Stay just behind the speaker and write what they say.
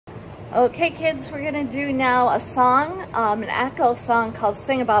Okay, kids, we're going to do now a song, an echo song called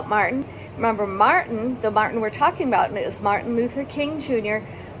Sing About Martin. Remember, Martin, the Martin we're talking about is Martin Luther King Jr.,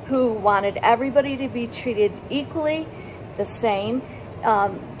 who wanted everybody to be treated equally, the same,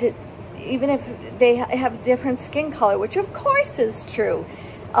 even if they have different skin color, which of course is true.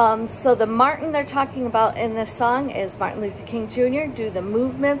 So the Martin they're talking about in this song is Martin Luther King Jr. Do the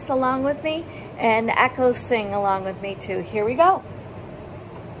movements along with me, and echo sing along with me too. Here we go.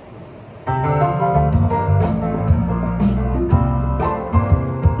 They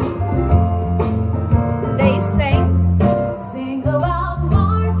sing, sing about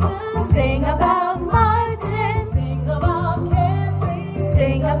Martin, sing about Martin, sing about Carrie,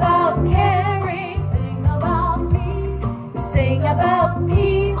 sing about Carrie, sing about peace, sing about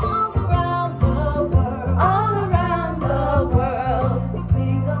peace all around the world, all around the world.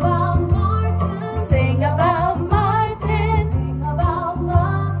 sing about Martin, Sing about Martin, sing about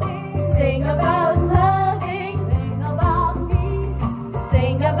loving, sing about loving, sing about peace,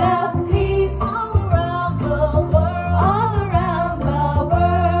 sing about peace all around the world. all around the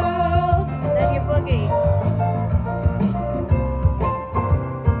world. And then your boogie.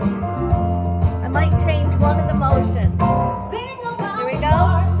 I might change one of the motions. Sing about Here we go.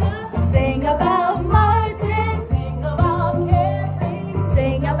 Martin, Sing about Martin, sing about Carrie,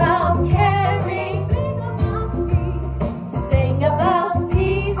 sing about Carrie, sing about peace, sing about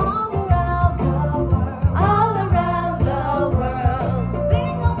peace all around the world. all around the world.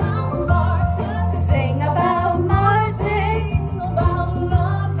 Sing about Martin, Sing about Martin, sing about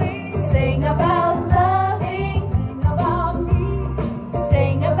loving, sing about loving, sing about peace,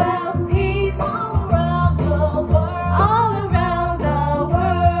 sing about peace all around the world. all around the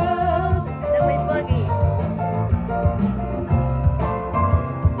world. And then we boogie.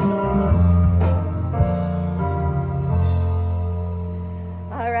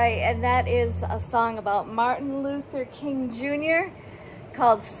 All right, and that is a song about Martin Luther King Jr.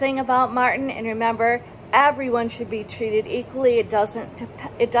 called Sing About Martin. And remember, everyone should be treated equally. It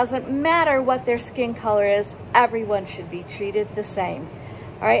doesn't matter what their skin color is. Everyone should be treated the same.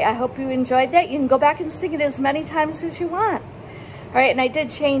 All right, I hope you enjoyed that. You can go back and sing it as many times as you want. All right, and I did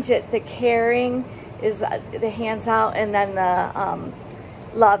change it. The caring is the hands out, and then the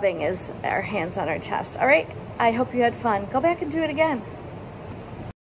loving is our hands on our chest. All right, I hope you had fun. Go back and do it again.